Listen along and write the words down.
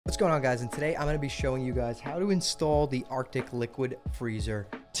going on, guys? And today I'm going to be showing you guys how to install the Arctic Liquid Freezer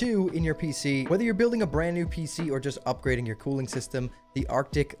 2 in your PC. Whether you're building a brand new PC or just upgrading your cooling system, the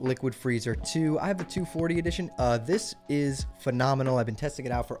Arctic Liquid Freezer 2, I have the 240 edition. This is phenomenal. I've been testing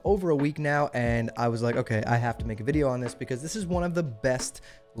it out for over a week now, and I was like, okay, I have to make a video on this because this is one of the best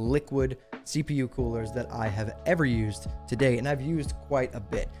liquid CPU coolers that I have ever used to date, and I've used quite a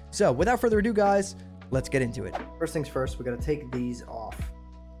bit. So without further ado, guys, let's get into it. First things first, we got to take these off.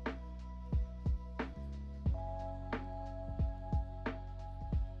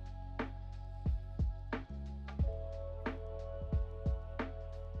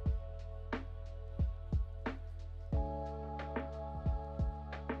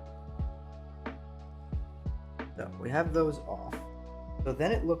 So we have those off. So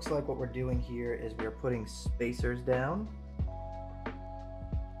then it looks like what we're doing here is we're putting spacers down.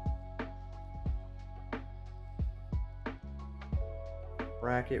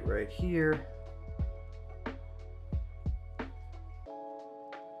 Bracket right here.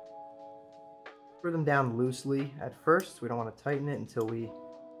 Screw them down loosely at first. We don't want to tighten it until we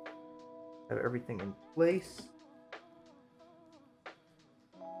have everything in place.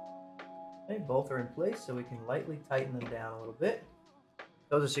 Okay, both are in place, so we can lightly tighten them down a little bit.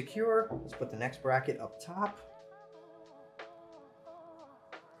 Those are secure. Let's put the next bracket up top.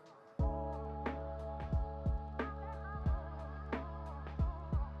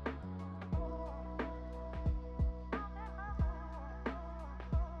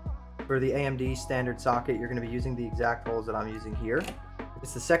 For the AMD standard socket, you're going to be using the exact holes that I'm using here.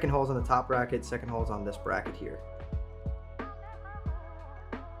 It's the second holes on the top bracket, second holes on this bracket here.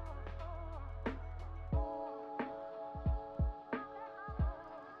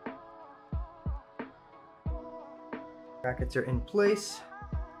 Brackets are in place.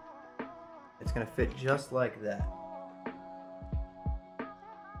 It's going to fit just like that.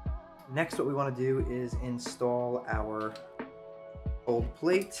 Next, what we want to do is install our cold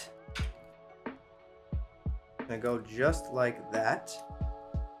plate. Gonna go just like that.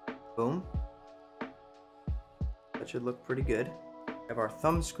 Boom. That should look pretty good. We have our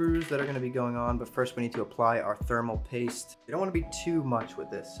thumb screws that are going to be going on, but first we need to apply our thermal paste. We don't want to be too much with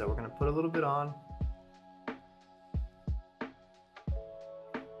this, so we're going to put a little bit on.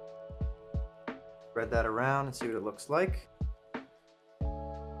 Spread that around and see what it looks like.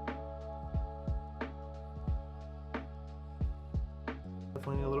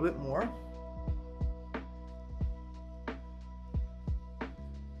 Definitely need a little bit more.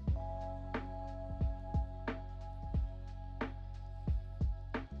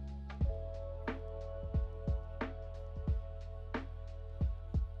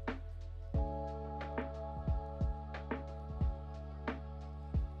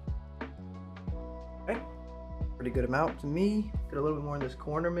 Okay, pretty good amount to me. Get a little bit more in this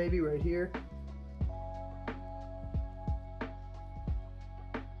corner, maybe right here.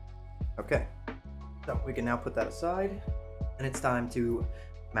 Okay, so we can now put that aside, and it's time to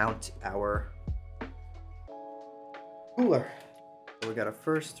mount our cooler. So we gotta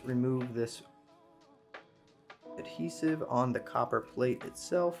first remove this adhesive on the copper plate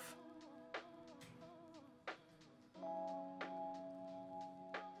itself.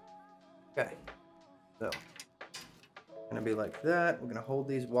 Okay. So, gonna be like that. We're gonna hold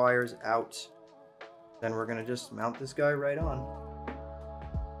these wires out. Then we're gonna just mount this guy right on.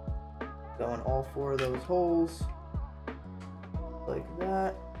 Go in all four of those holes, like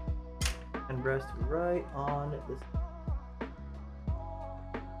that, and rest right on this.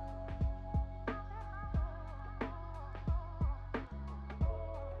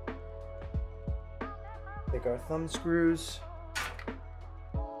 Take our thumb screws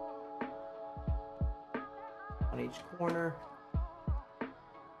on each corner.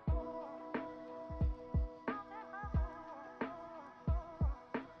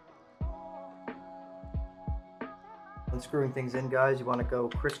 When screwing things in, guys, you want to go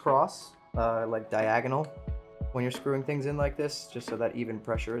crisscross, like diagonal when you're screwing things in like this, just so that even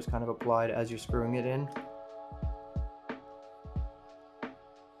pressure is kind of applied as you're screwing it in.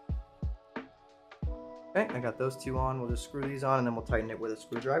 Okay, I got those two on. We'll just screw these on and then we'll tighten it with a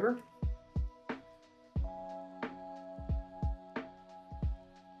screwdriver.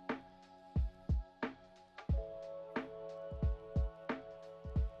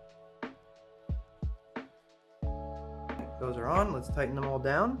 Those are on. Let's tighten them all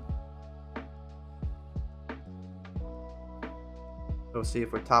down. So see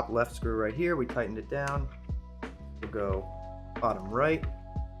if we're top left screw right here, we tightened it down. We'll go bottom right.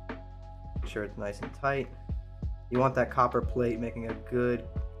 Make sure it's nice and tight. You want that copper plate making a good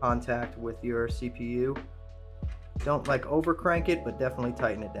contact with your CPU. Don't like over crank it, but definitely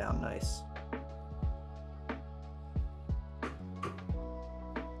tighten it down nice.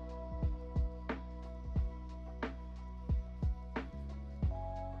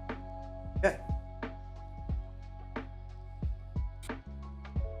 Okay.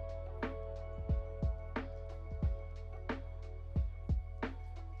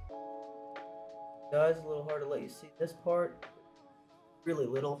 Guys, a little hard to let you see this part. Really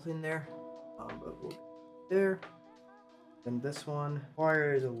little in there, but we'll there. And this one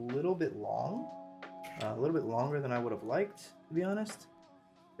wire is a little bit long, a little bit longer than I would have liked, to be honest.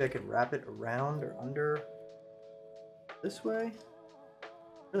 Maybe I could wrap it around or under this way.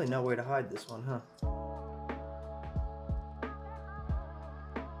 Really no way to hide this one, huh?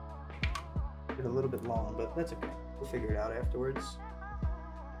 It's a little bit long, but that's okay. We'll figure it out afterwards.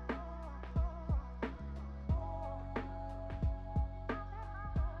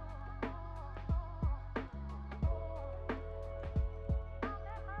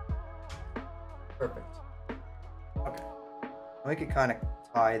 Perfect. Okay. We could kind of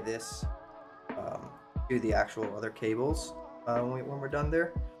tie this to the actual other cables when we're done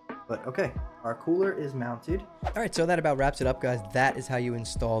there. But okay, our cooler is mounted. All right, so that about wraps it up, guys. That is how you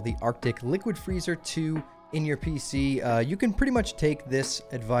install the Arctic Liquid Freezer 2 in your PC. You can pretty much take this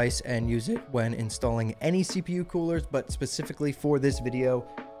advice and use it when installing any CPU coolers, but specifically for this video,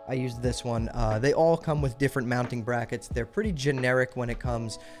 I used this one. They all come with different mounting brackets. They're pretty generic when it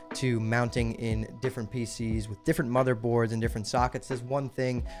comes to mounting in different PCs with different motherboards and different sockets. There's one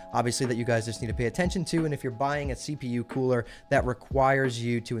thing, obviously, that you guys just need to pay attention to, and if you're buying a CPU cooler that requires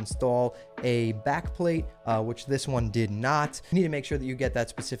you to install a backplate, which this one did not, you need to make sure that you get that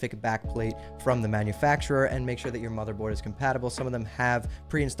specific backplate from the manufacturer and make sure that your motherboard is compatible. Some of them have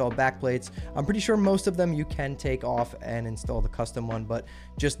pre-installed backplates. I'm pretty sure most of them you can take off and install the custom one, but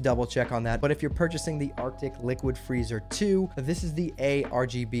just double check on that. But if you're purchasing the Arctic Liquid Freezer 2, this is the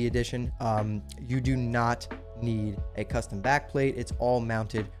ARGB edition. You do not need a custom backplate. It's all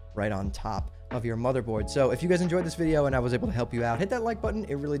mounted right on top of your motherboard. So if you guys enjoyed this video and I was able to help you out, hit that like button.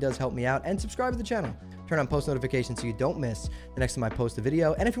 It really does help me out, and subscribe to the channel. Turn on post notifications so you don't miss the next time I post a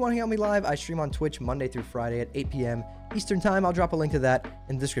video. And if you want to hang out with me live, I stream on Twitch Monday through Friday at 8 p.m. Eastern time. I'll drop a link to that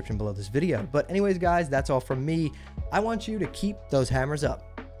in the description below this video. But anyways, guys, that's all from me. I want you to keep those hammers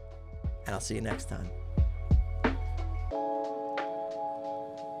up, and I'll see you next time.